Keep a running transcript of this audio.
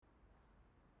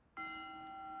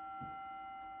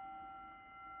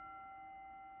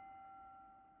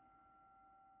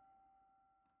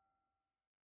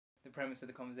premise of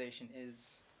the conversation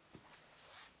is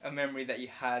a memory that you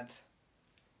had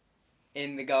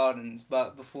in the gardens,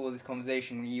 but before this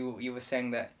conversation, you were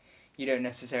saying that you don't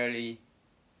necessarily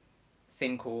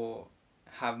think or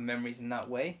have memories in that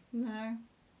way. No,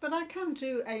 but I can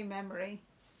do a memory.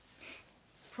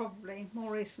 Probably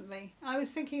more recently. I was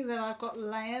thinking that I've got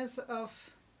layers of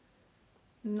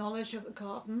knowledge of the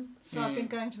garden. So I've been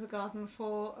going to the garden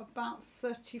for about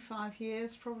 35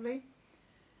 years probably.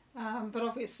 But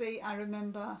obviously I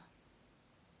remember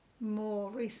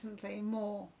more recently.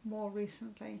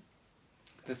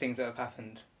 The things that have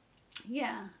happened.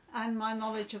 Yeah, and my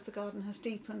knowledge of the garden has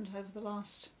deepened over the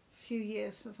last few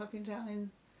years since I've been down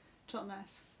in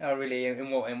Totnes. Oh really? In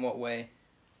what way?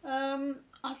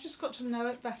 I've just got to know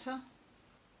it better.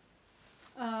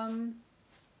 And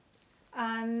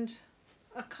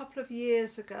a couple of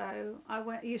years ago,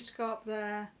 I used to go up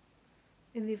there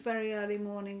in the very early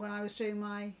morning when I was doing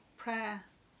my prayer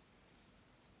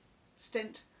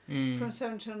stint from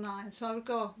 7 till 9. So I would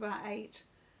go up about 8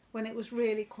 when it was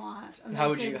really quiet. And how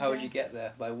would you get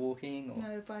there? By walking or?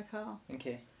 No, by car.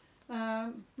 Okay.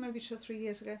 Maybe 2 or 3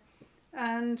 years ago,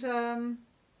 and so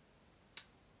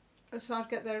I'd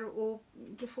get there all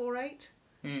before 8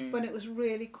 when it was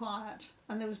really quiet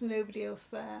and there was nobody else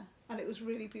there, and it was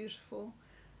really beautiful,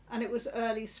 and it was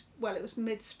it was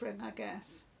mid-spring I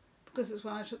guess, because it's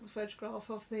when I took the photograph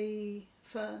of the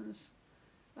ferns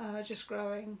just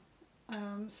growing,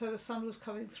 so the sun was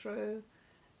coming through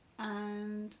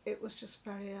and it was just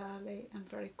very early and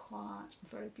very quiet and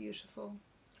very beautiful.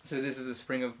 So this is the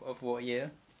spring of what year?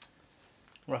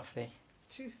 Roughly.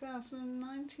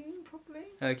 2019 probably.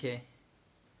 Okay.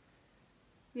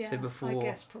 Yeah, so before, I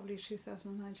guess probably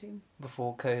 2019.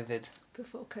 Before COVID.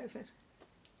 Before COVID.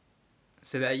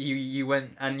 So that you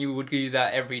went and you would do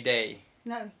that every day?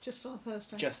 No, just on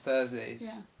Thursday. Just Thursdays?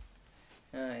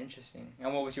 Yeah. Interesting.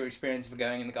 And what was your experience of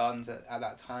going in the gardens at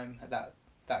that time, at that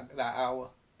hour?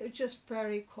 It was just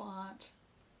very quiet,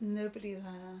 nobody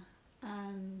there,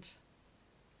 and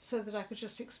so that I could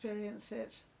just experience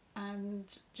it and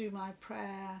do my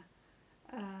prayer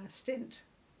stint,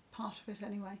 part of it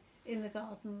anyway, in the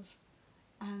gardens.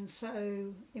 And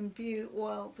so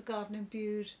the garden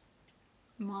imbued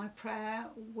my prayer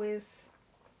with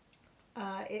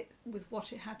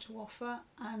what it had to offer,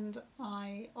 and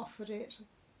I offered it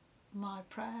my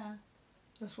prayer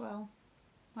as well,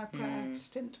 my prayer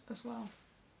stint as well.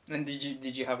 And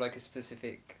did you have like a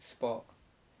specific spot?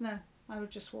 No, I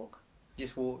would just walk.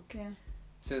 Just walk? Yeah.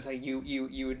 So it's like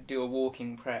you would do a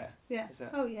walking prayer? Yeah.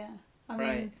 Oh yeah. I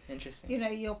mean, interesting. You know,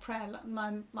 your prayer,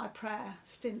 my prayer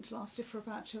stint lasted for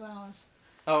about 2 hours.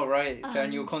 Oh right. So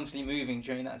and you were constantly moving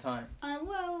during that time?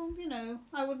 Well, you know,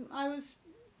 I was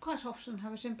quite often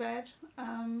have it in bed,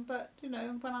 but you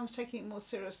know, when I was taking it more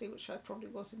seriously, which I probably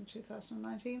was in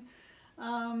 2019,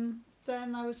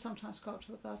 then I would sometimes go up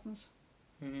to the gardens.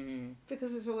 Mm-hmm.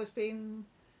 Because it's always been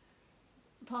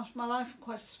part of my life,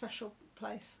 quite a special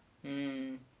place.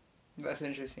 That's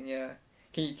interesting. Yeah.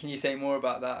 Can you say more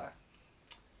about that?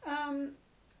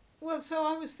 Well, so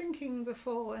I was thinking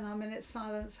before in our minute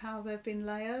silence how there have been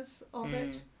layers of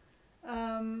it,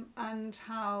 and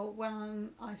how when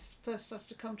I first started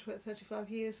to come to it 35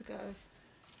 years ago,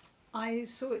 I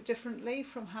saw it differently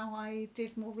from how I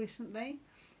did more recently.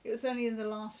 It was only in the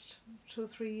last 2 or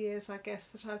 3 years, I guess,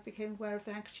 that I became aware of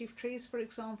the handkerchief trees, for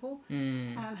example,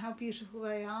 and how beautiful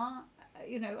they are.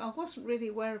 You know, I wasn't really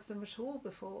aware of them at all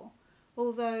before,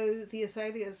 although the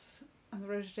azaleas and the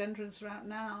rhododendrons are out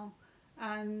now,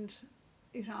 and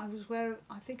you know,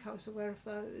 I think I was aware of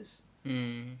those.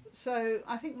 So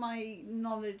I think my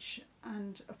knowledge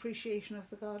and appreciation of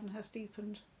the garden has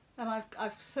deepened, and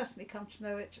I've certainly come to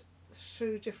know it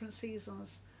through different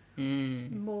seasons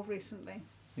more recently.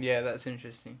 Yeah, that's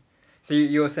interesting. So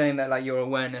you're saying that like your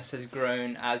awareness has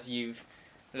grown as you've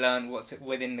learned what's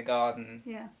within the garden.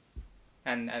 Yeah.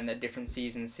 And the different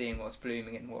seasons, seeing what's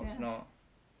blooming and what's not.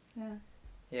 Yeah.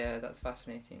 Yeah, that's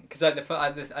fascinating. Because like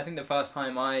I think the first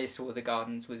time I saw the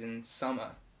gardens was in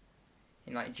summer,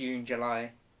 in like June,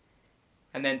 July,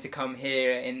 and then to come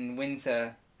here in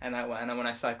winter, and when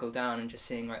I cycled down and just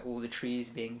seeing like all the trees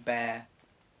being bare,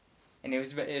 and it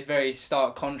was very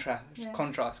stark contrast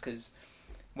because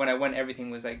when I went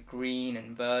everything was like green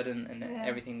and verdant and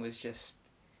everything was just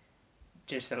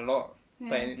a lot. Yeah.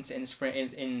 But in spring,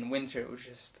 in winter, it was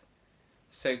just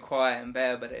so quiet and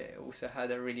bare, but it also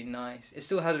had a really nice... It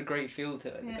still had a great feel to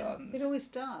it, the gardens. It always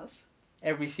does.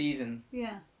 Every season.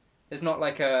 Yeah. There's not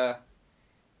like a...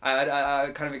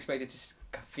 I kind of expected to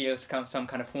feel some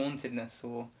kind of hauntedness,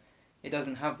 or... It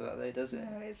doesn't have that though, does it?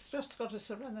 No, it's just got a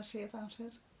serenity about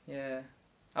it. Yeah.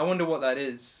 I wonder what that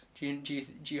is. Do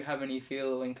you have any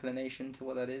feel or inclination to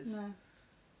what that is? No,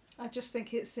 I just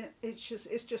think it's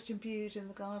just imbued in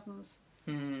the gardens,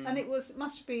 Hmm. and it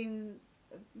must have been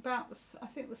about I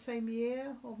think the same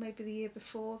year or maybe the year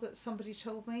before that somebody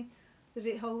told me that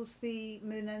it holds the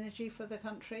moon energy for the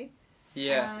country.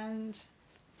 Yeah. And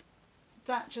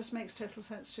that just makes total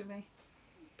sense to me,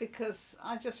 because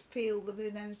I just feel the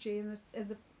moon energy in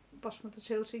the bottom of the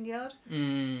tilting yard.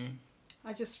 Mm.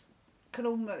 I just can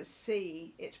almost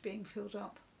see it being filled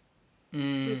up with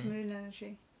Mm. moon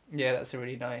energy. Yeah, that's a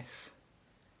really nice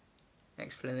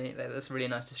explanation. That's a really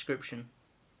nice description.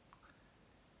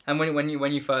 And when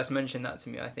you first mentioned that to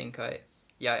me, I think I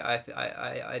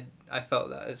felt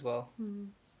that as well. Mm.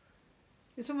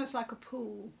 It's almost like a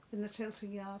pool in the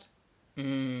tilting yard.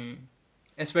 Mm.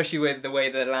 Especially with the way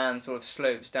the land sort of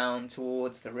slopes down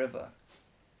towards the river.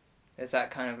 There's that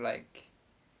kind of like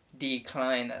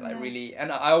decline that like really,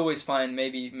 and I always find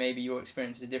maybe your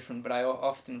experience is different, but I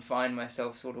often find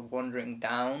myself sort of wandering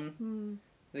down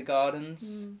the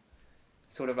gardens,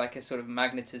 sort of like a sort of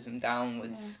magnetism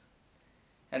downwards,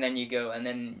 and then you go, and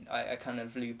then I kind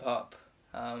of loop up.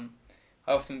 I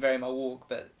often vary my walk,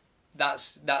 but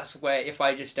that's where if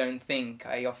I just don't think,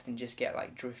 I often just get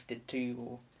like drifted to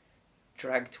or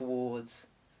dragged towards.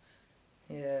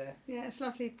 Yeah. Yeah, it's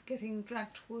lovely getting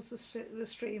dragged towards the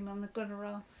stream on the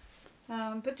Gunneral.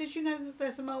 But did you know that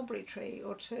there's a mulberry tree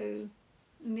or two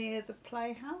near the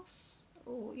playhouse?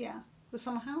 Or the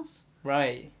summer house?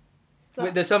 Right.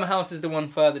 The summer house is the one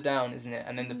further down, isn't it?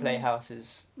 And then the playhouse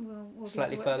is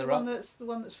slightly further up. The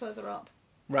one that's further up.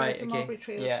 Right. There's a mulberry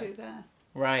tree or two there.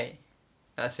 Right.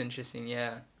 That's interesting.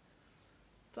 Yeah.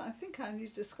 But I think I only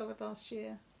discovered last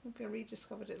year. Maybe I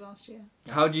rediscovered it last year.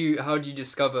 How do you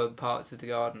discover parts of the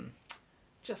garden?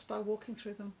 Just by walking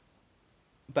through them.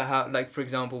 But how, like for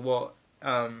example, what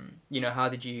how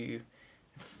did you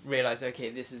realise? Okay,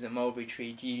 this is a mulberry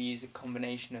tree. Do you use a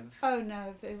combination of? Oh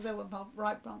no, they were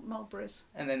ripe mulberries.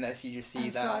 And then you just see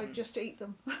and that. So I just eat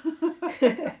them.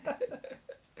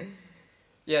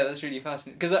 Yeah, that's really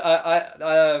fascinating. Because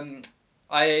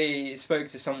I spoke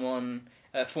to someone,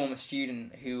 a former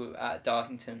student who at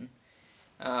Dartington.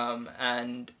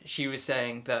 And she was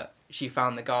saying that she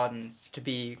found the gardens to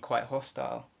be quite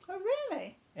hostile. Oh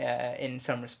really? In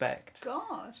some respect.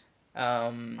 God.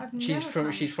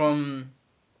 She's from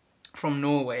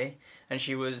Norway, and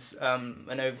she was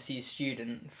an overseas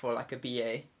student for like a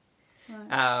BA.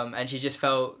 Right. And she just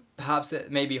felt perhaps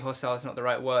that maybe hostile is not the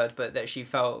right word, but that she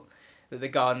felt that the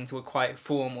gardens were quite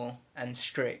formal and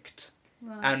strict,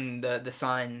 and the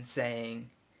signs saying.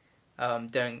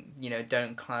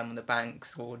 Don't climb on the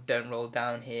banks, or don't roll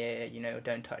down here,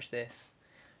 don't touch this.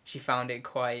 She found it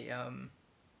quite,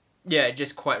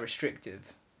 just quite restrictive.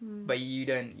 But you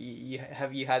don't,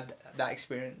 have you had that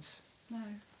experience? No.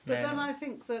 But then I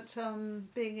think that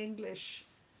being English,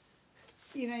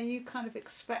 you kind of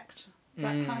expect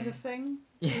that kind of thing.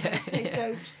 Yeah. Say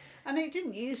don't. And it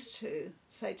didn't used to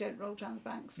say don't roll down the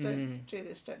banks, don't do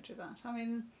this, don't do that. I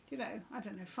mean, I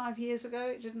don't know, 5 years ago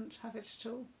it didn't have it at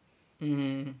all.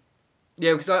 Mm.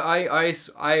 Yeah, because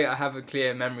I have a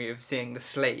clear memory of seeing the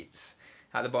slates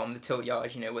at the bottom of the tilt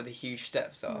yard, where the huge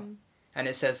steps are. And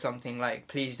it says something like,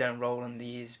 please don't roll on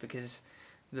these because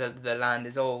the land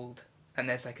is old. And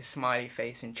there's like a smiley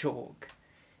face in chalk.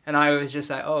 And I was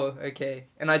just like, oh, okay.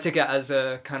 And I took it as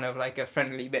a kind of like a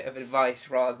friendly bit of advice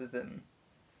rather than...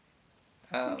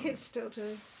 kids still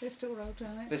do. They still roll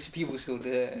down it. But people still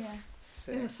do it. Yeah.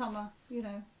 So. In the summer,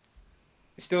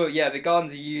 Still, the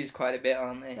gardens are used quite a bit,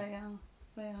 aren't they?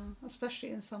 They are,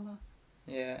 especially in summer.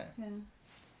 Yeah. Yeah.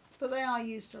 But they are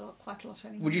used quite a lot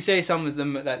anyway. Would you say summer's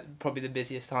probably the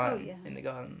busiest time in the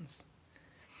gardens?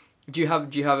 Do you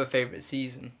have a favourite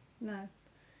season? No.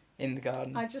 In the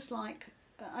garden? I just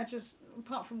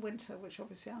apart from winter, which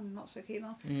obviously I'm not so keen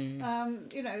on.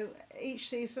 Each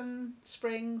season,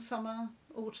 spring, summer,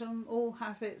 autumn, all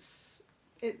have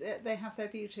they have their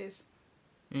beauties.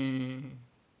 And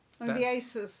the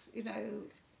Acers,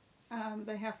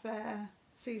 they have their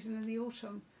season in the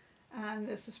autumn, and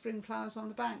there's the spring flowers on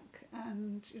the bank,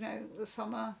 and the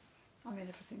summer,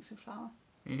 everything's in flower.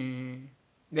 Then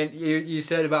you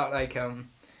said about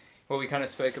we kind of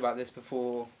spoke about this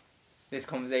before this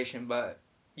conversation, but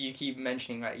you keep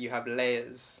mentioning you have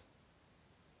layers,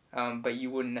 but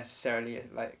you wouldn't necessarily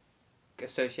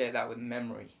associate that with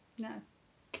memory. No.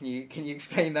 Can you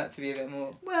explain that to me a bit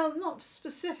more? Well, not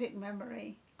specific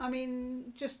memory.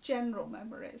 Just general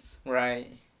memories.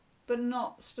 Right. But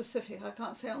not specific. I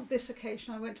can't say on this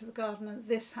occasion I went to the garden and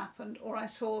this happened, or I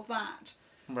saw that.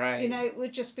 Right. It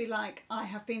would just be like, I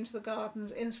have been to the gardens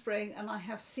in spring and I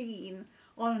have seen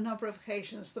on a number of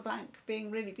occasions the bank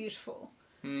being really beautiful.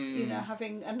 You know,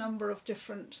 having a number of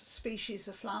different species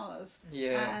of flowers,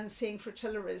 and seeing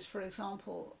fritillaries, for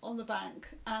example, on the bank,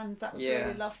 and that was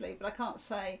really lovely. But I can't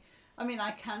say, I mean,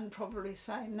 I can probably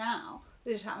say now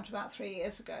that it happened about 3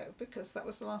 years ago, because that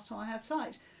was the last time I had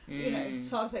sight, you know,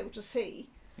 so I was able to see.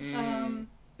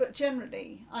 But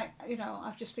generally,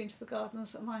 I've just been to the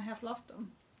gardens and I have loved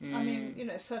them. I mean, you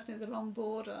know, certainly the long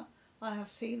border I have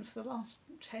seen for the last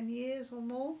 10 years or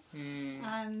more,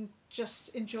 and just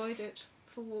enjoyed it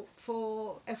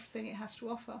for everything it has to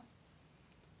offer.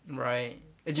 Right.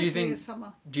 Do you think?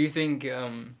 Summer. Do you think?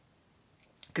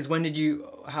 Because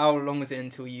how long was it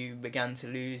until you began to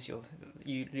lose your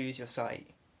sight?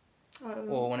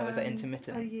 Or when it was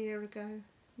intermittent? A year ago.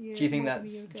 Do you think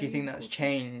that's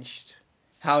changed?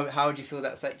 How do you feel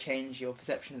that's like changed your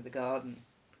perception of the garden?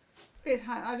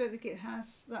 I don't think it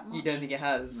has that much. You don't think it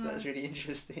has? No. That's really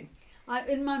interesting.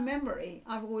 In my memory,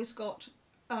 I've always got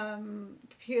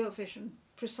pure vision,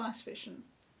 precise vision,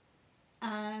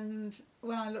 and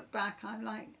when I look back, I'm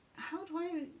like,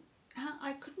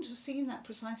 I couldn't have seen that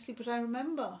precisely, but I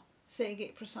remember seeing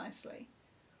it precisely.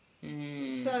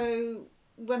 So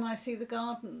when I see the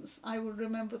gardens, I will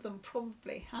remember them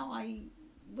probably how I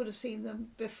would have seen them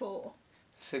before.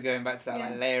 So going back to that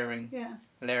like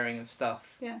layering of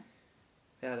stuff. Yeah,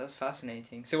 that's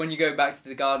fascinating. So when you go back to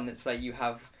the garden, it's like you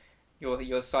have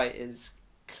your sight is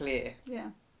clear.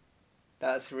 Yeah.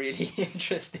 That's really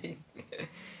interesting.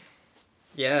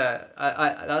 Yeah,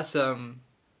 I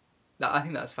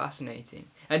think that's fascinating.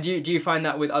 And do you find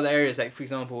that with other areas, like for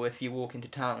example, if you walk into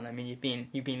town? I mean, you've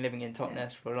been living in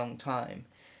Totnes for a long time,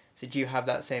 so do you have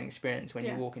that same experience when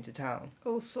you walk into town?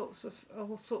 All sorts of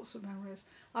memories.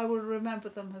 I will remember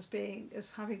them as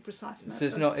having precise memories.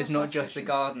 So it's not just the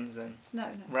gardens then. No.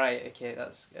 Right. Okay.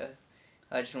 That's.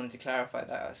 I just wanted to clarify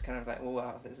that. I was kind of like, oh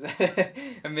wow, there's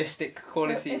a mystic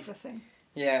quality. Everything.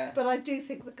 Yeah. But I do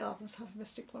think the gardens have a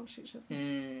mystic quality to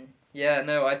them. Yeah,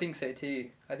 no, I think so too.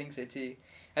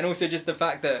 And also just the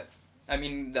fact that, I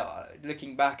mean,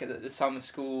 looking back at the summer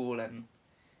school and,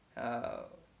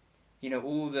 you know,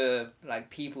 all the like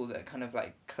people that kind of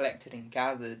like collected and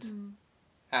gathered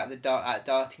at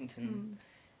Dartington,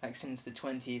 like since the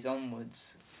 20s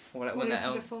onwards, or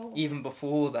like even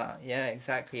before that. Yeah,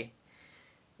 exactly.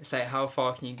 It's like, how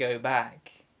far can you go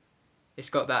back? It's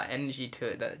got that energy to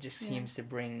it that just seems to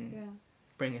bring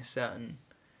a certain.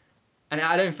 And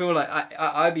I don't feel like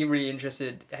I'd be really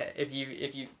interested if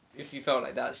you felt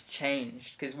like that's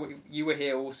changed, because you were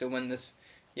here also when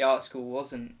the art school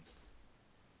wasn't.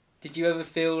 Did you ever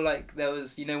feel like there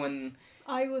was, you know, when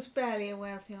I was barely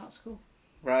aware of the art school.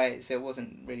 Right, so it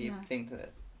wasn't really a thing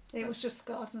that. It was just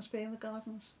the gardens being the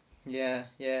gardens. Yeah.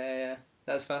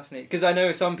 That's fascinating, because I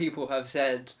know some people have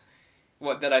said,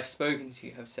 that I've spoken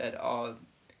to have said,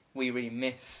 we really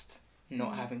missed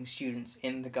not having students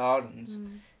in the gardens.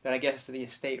 But I guess the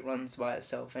estate runs by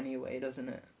itself anyway, doesn't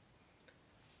it?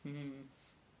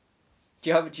 Do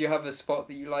you have a spot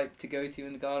that you like to go to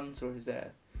in the gardens, or is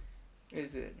it?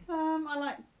 I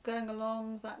like going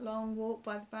along that long walk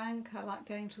by the bank. I like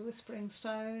going to Whispering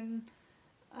Stone.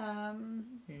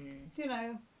 You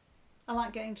know, I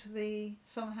like going to the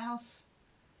summer house.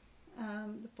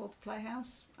 The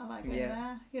playhouse. I like going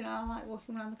there. You know, I like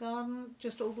walking around the garden,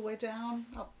 just all the way down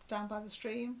by the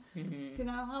stream. You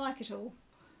know, I like it all.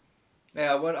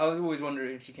 Yeah, I was always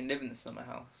wondering if you can live in the summer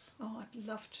house. Oh, I'd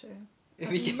love to. If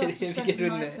you could live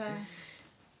in there.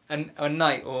 And a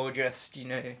night, or just, you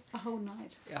know. A whole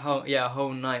night. A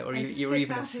whole night, or you're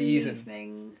even a season. In the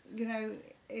evening, you know,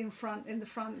 in the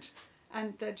front,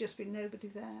 and there'd just be nobody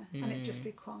there, and it'd just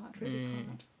be quiet, really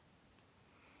quiet.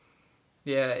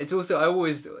 Yeah, it's also, I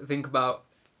always think about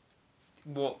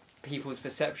what people's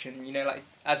perception, you know, like,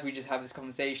 as we just have this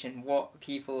conversation, what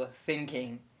people are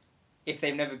thinking if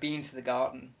they've never been to the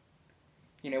garden.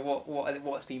 You know,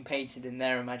 what's been painted in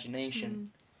their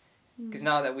imagination. Because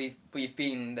now that we've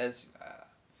been, there's,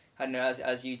 I don't know,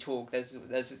 as you talk,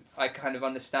 there's I kind of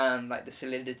understand, like, the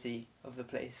solidity of the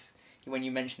place. When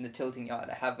you mention the tilting yard,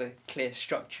 I have a clear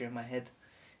structure in my head.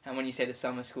 And when you say the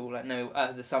summer school, I know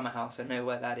the summer house, I know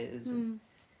where that is.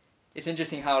 It's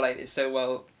interesting how, like, it's so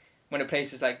well, when a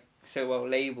place is like so well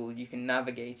labelled, you can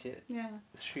navigate it. Yeah.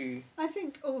 Through. I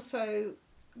think also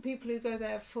people who go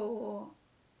there for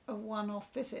a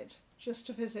one-off visit, just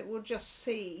to visit, will just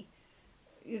see,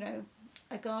 you know,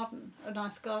 a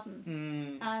nice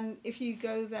garden. And if you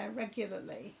go there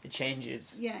regularly, it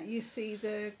changes. Yeah, you see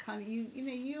the kind of, you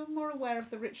know, you're more aware of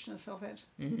the richness of it.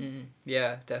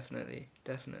 Yeah, definitely.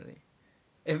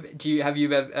 Have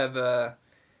you ever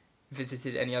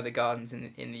visited any other gardens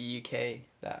in the UK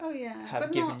that Oh yeah, have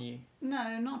but given not, you?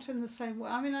 no, not in the same way.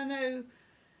 I mean, I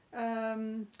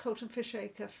know Colton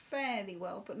Fishacre fairly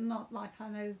well, but not like I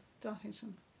know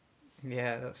Dartington.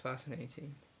 Yeah, that's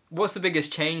fascinating. What's the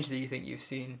biggest change that you think you've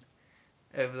seen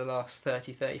over the last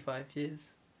 30, 35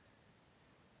 years?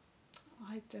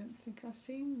 I don't think I've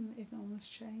seen enormous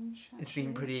change. Actually. It's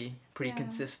been pretty Yeah.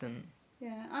 consistent.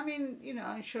 Yeah, I mean, you know,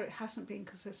 I'm sure it hasn't been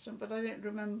consistent, but I don't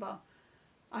remember.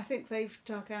 I think they've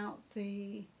dug out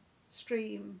the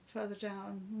stream further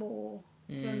down more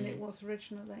than it was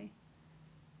originally.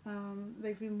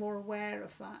 They've been more aware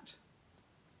of that.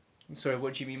 Sorry,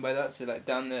 what do you mean by that? So like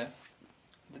down at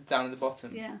the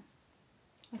bottom. Yeah.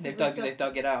 They've dug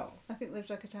it out. I think they've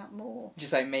dug it out more.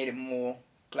 Just like made it more,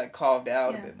 like carved it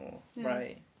out a bit more. Yeah.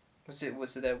 Right. Was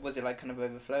it like kind of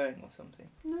overflowing or something?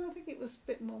 No, I think it was a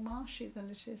bit more marshy than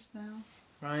it is now.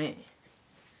 Right.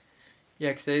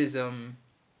 Yeah, 'cause those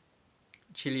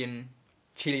Chilean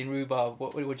rhubarb.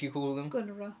 What do you call them?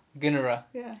 Gunnera.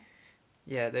 Yeah.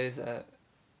 Yeah, those are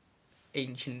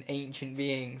ancient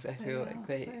beings. I feel like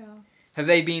they are. Have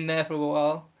they been there for a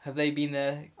while? Have they been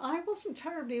there? I wasn't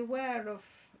terribly aware of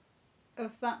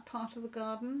that part of the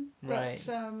garden, but Right.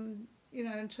 you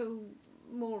know, until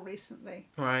more recently.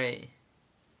 Right.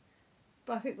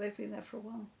 But I think they've been there for a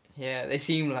while. Yeah, they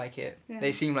seem like it. Yeah.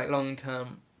 They seem like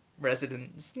long-term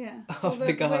residents. Yeah. Of the The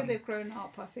way garden. they've grown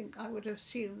up, I think I would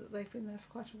assume that they've been there for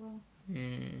quite a while.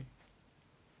 Mm.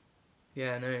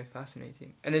 Yeah, no,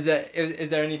 fascinating. And is there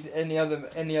any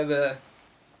other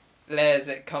layers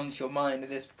that come to your mind at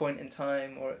this point in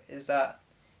time, or is that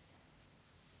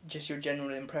just your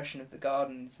general impression of the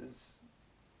gardens as?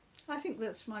 I think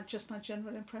that's my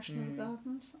general impression of the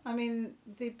gardens. I mean,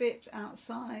 the bit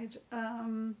outside,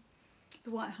 the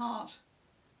White Hart,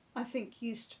 I think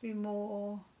used to be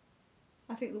more.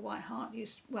 I think the White Hart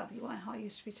used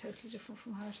to be totally different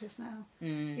from how it is now.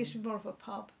 It used to be more of a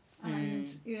pub,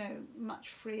 and you know, much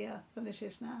freer than it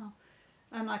is now.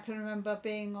 And I can remember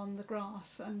being on the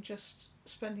grass and just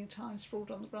spending time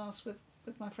sprawled on the grass with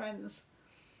my friends,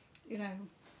 you know.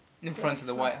 In front of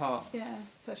the White Hart. Yeah,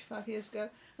 35 years ago.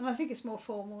 And I think it's more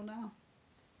formal now.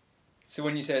 So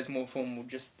when you say it's more formal,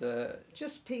 just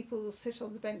people sit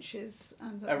on the benches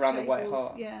and around the White tables,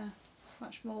 Hart. Yeah,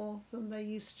 much more than they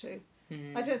used to.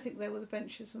 Mm. I don't think there were the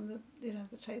benches and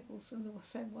the tables in the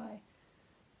same way.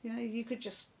 You know,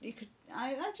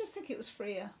 I just think it was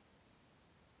freer.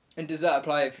 And does that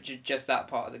apply for just that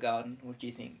part of the garden, or do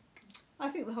you think I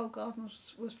think the whole garden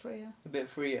was freer. a bit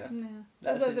freer? Yeah.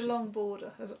 That's Although the long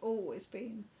border has always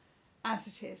been as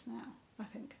it is now, I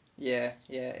think. Yeah.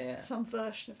 Some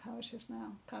version of how it is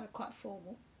now, kind of quite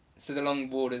formal. So the long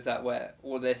border is that where,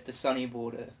 or the sunny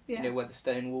border, Yeah. you know, where the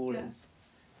stone wall Yeah. is.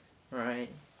 Right.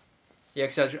 Yeah,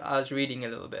 because I was reading a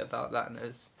little bit about that, and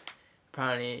there's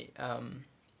apparently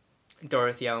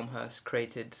Dorothy Elmhurst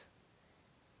created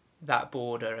that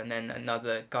border, and then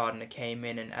another gardener came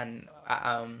in and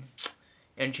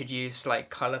introduced like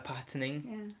colour patterning.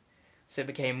 Yeah. So it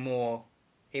became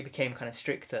kind of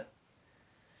stricter.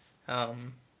 But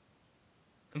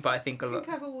I think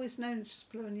I've always known it's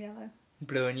just blue and yellow.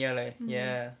 Blue and yellow,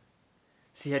 yeah.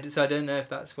 So I don't know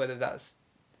if whether that's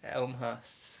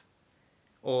Elmhurst's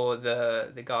or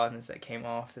the gardeners that came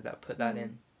after that put that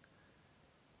in.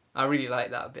 I really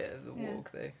like that bit of the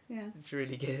walk though. Yeah. It's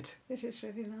really good. It is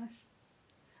really nice.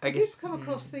 I guess We've come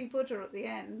across the Buddha at the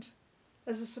end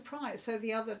as a surprise. So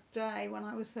the other day when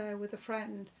I was there with a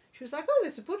friend, she was like, "Oh,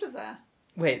 there's a Buddha there."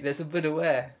 Wait, there's a Buddha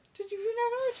where? You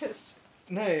never noticed?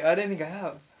 No, I don't think I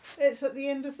have. It's at the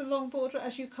end of the long border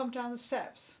as you come down the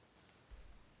steps.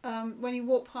 When you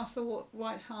walk past the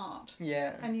White Hart.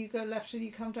 Yeah. And you go left and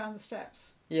you come down the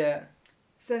steps. Yeah.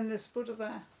 Then there's Buddha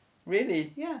there.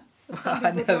 Really? Yeah.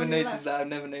 I never noticed that. I've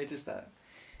never noticed that.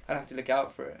 I'd have to look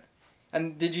out for it.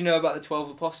 And did you know about the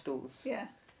 12 Apostles? Yeah.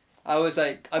 I was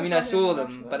like, I mean, I saw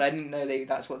them, but I those. didn't know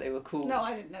that's what they were called. No,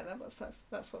 I didn't know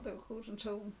that's what they were called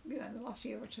until, the last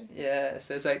year or two. Yeah,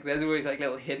 so it's like, there's always like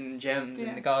little hidden gems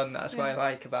in the garden. That's what I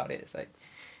like about it. It's like,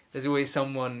 there's always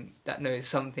someone that knows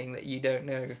something that you don't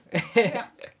know. Yeah.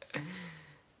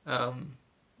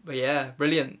 But yeah,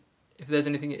 brilliant. If there's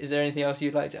anything, is there anything else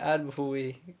you'd like to add before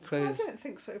we close? I don't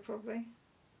think so, probably.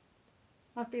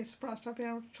 I've been surprised I've been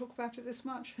able to talk about it this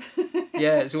much.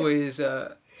 Yeah, it's always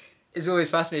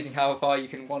fascinating how far you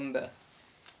can wander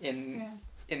in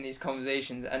these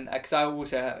conversations, and because I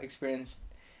also have experienced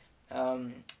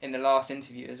in the last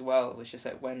interview as well, it was just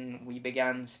like when we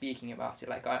began speaking about it,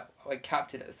 like I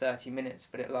capped it at 30 minutes,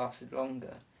 but it lasted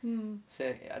longer.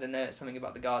 So I don't know, it's something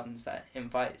about the gardens that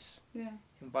invites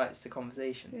the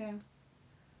conversation. Yeah.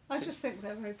 I just think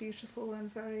they're very beautiful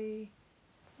and very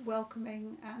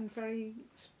welcoming and very,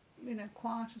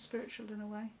 quiet and spiritual in a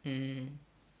way. Mm.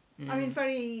 I mean,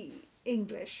 very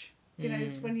English.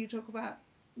 Mm. When you talk about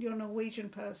your Norwegian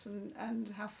person and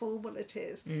how formal it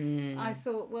is, Mm. I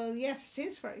thought, well, yes, it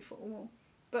is very formal,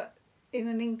 but in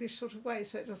an English sort of way,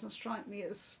 so it doesn't strike me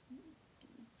as,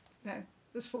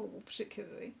 as formal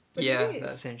particularly. But Yeah, it is.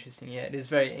 that's interesting. Yeah, it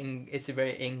is it's a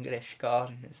very English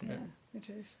garden, isn't it? Yeah, it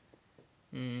is.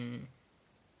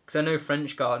 Because I know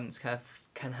French gardens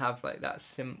can have like that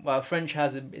French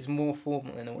is more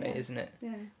formal in a way, isn't it?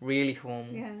 Yeah. Really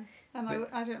formal. Yeah, and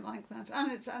I don't like that.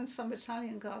 And some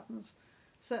Italian gardens,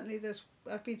 certainly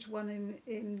I've been to one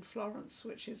in Florence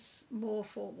which is more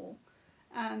formal,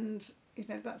 and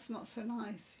that's not so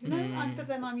nice. But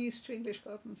then I'm used to English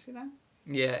gardens.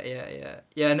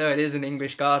 Yeah. No, it is an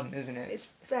English garden, isn't it? It's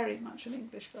very much an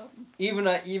English garden. Even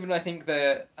I think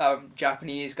the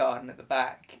Japanese garden at the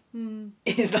back Mm.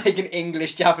 is like an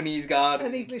English Japanese garden.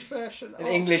 An English version.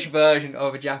 English version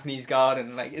of a Japanese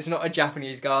garden. Like, it's not a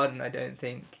Japanese garden, I don't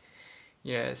think.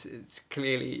 It's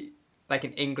clearly like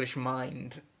an English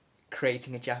mind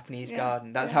creating a Japanese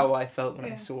garden. That's how I felt when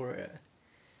I saw it,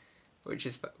 which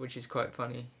is quite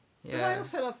funny. Yeah. But I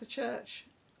also love the church,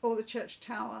 or the church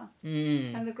tower,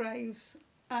 and the graves,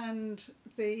 and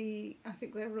I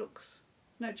think they're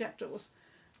jackdaws,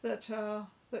 that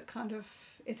kind of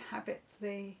inhabit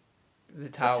the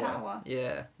tower.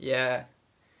 Yeah,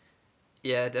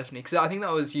 definitely. Because I think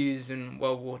that was used in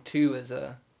World War II as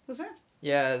a... Was it?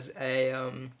 Yeah,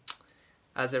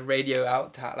 as a radio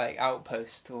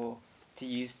outpost, or to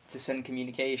use to send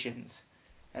communications,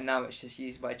 and now it's just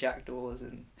used by jackdaws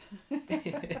and.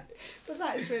 But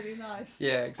that is really nice.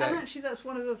 Yeah, exactly. And actually, that's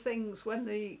one of the things when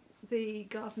the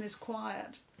garden is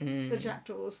quiet, the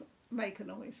jackdaws make a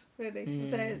noise. Really,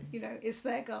 it's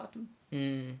their garden.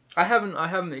 I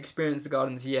haven't experienced the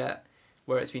gardens yet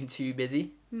where it's been too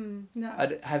busy.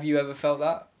 No. Have you ever felt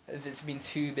that? If it's been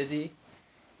too busy?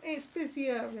 It's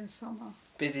busier in summer.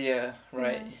 Busier,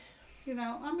 right.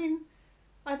 Yeah. I mean,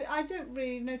 I don't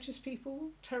really notice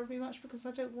people terribly much because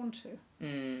I don't want to.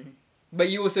 But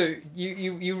you also,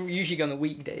 you usually go on the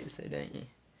weekdays though, don't you?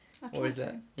 I try or is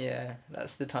that? Yeah,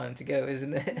 that's the time to go,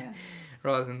 isn't it? Yeah.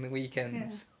 Rather than the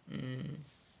weekends. Yeah.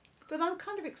 But I'm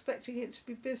kind of expecting it to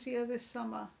be busier this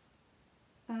summer.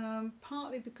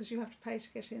 Partly because you have to pay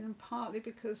to get in, and partly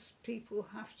because people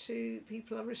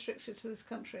are restricted to this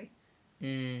country.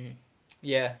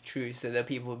 Yeah, true. So that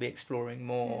people will be exploring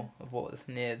more of what's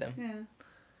near them. Yeah.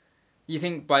 You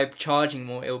think by charging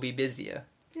more, it'll be busier?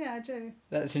 Yeah, I do.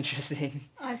 That's interesting.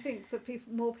 I think that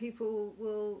more people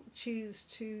will choose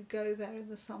to go there in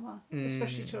the summer,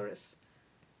 especially tourists.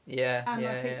 Yeah, and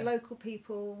I think local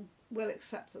people will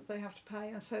accept that they have to pay,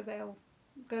 and so they'll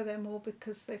go there more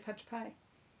because they've had to pay.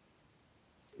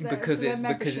 Because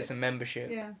it's a membership.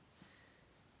 Yeah.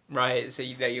 Right, so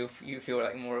you feel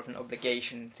like more of an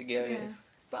obligation to go. Yeah,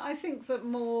 but I think that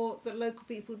local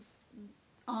people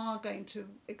are going to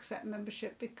accept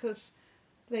membership because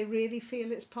they really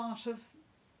feel it's part of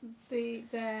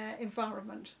their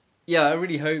environment. Yeah, I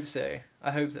really hope so.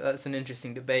 I hope that's an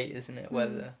interesting debate, isn't it?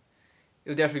 Whether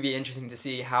it'll definitely be interesting to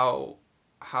see how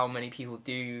many people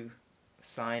do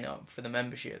sign up for the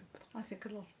membership. I think a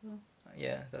lot of them.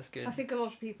 Yeah, that's good. I think a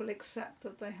lot of people accept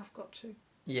that they have got to.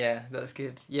 Yeah, that's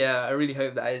good. Yeah, I really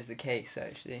hope that is the case,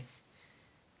 actually.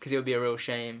 Because it would be a real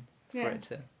shame for it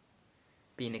to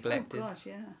be neglected. Oh, God,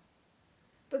 yeah.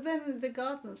 But then the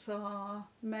gardens are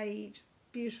made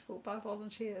beautiful by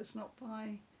volunteers, not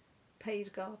by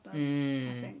paid gardeners,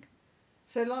 I think.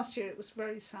 So last year it was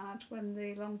very sad when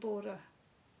the long border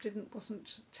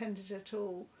wasn't tended at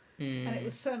all. And it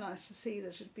was so nice to see that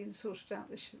it had been sorted out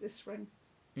this spring.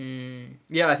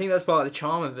 Yeah, I think that's part of the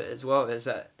charm of it as well, is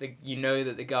that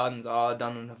that the gardens are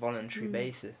done on a voluntary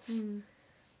basis.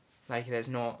 Like, there's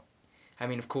not... I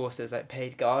mean, of course, there's like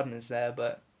paid gardeners there,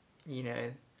 but,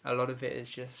 a lot of it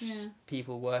is just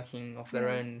people working off their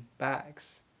own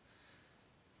backs.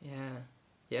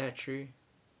 Yeah, true.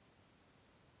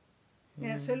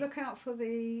 Yeah, so look out for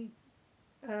the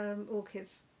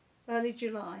orchids. Early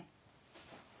July.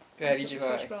 Early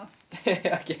July.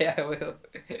 Okay, I will.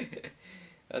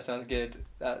 That sounds good.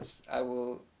 I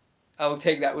will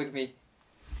take that with me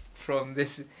from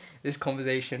this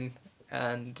conversation,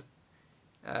 and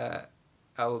I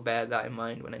will bear that in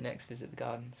mind when I next visit the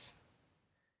gardens.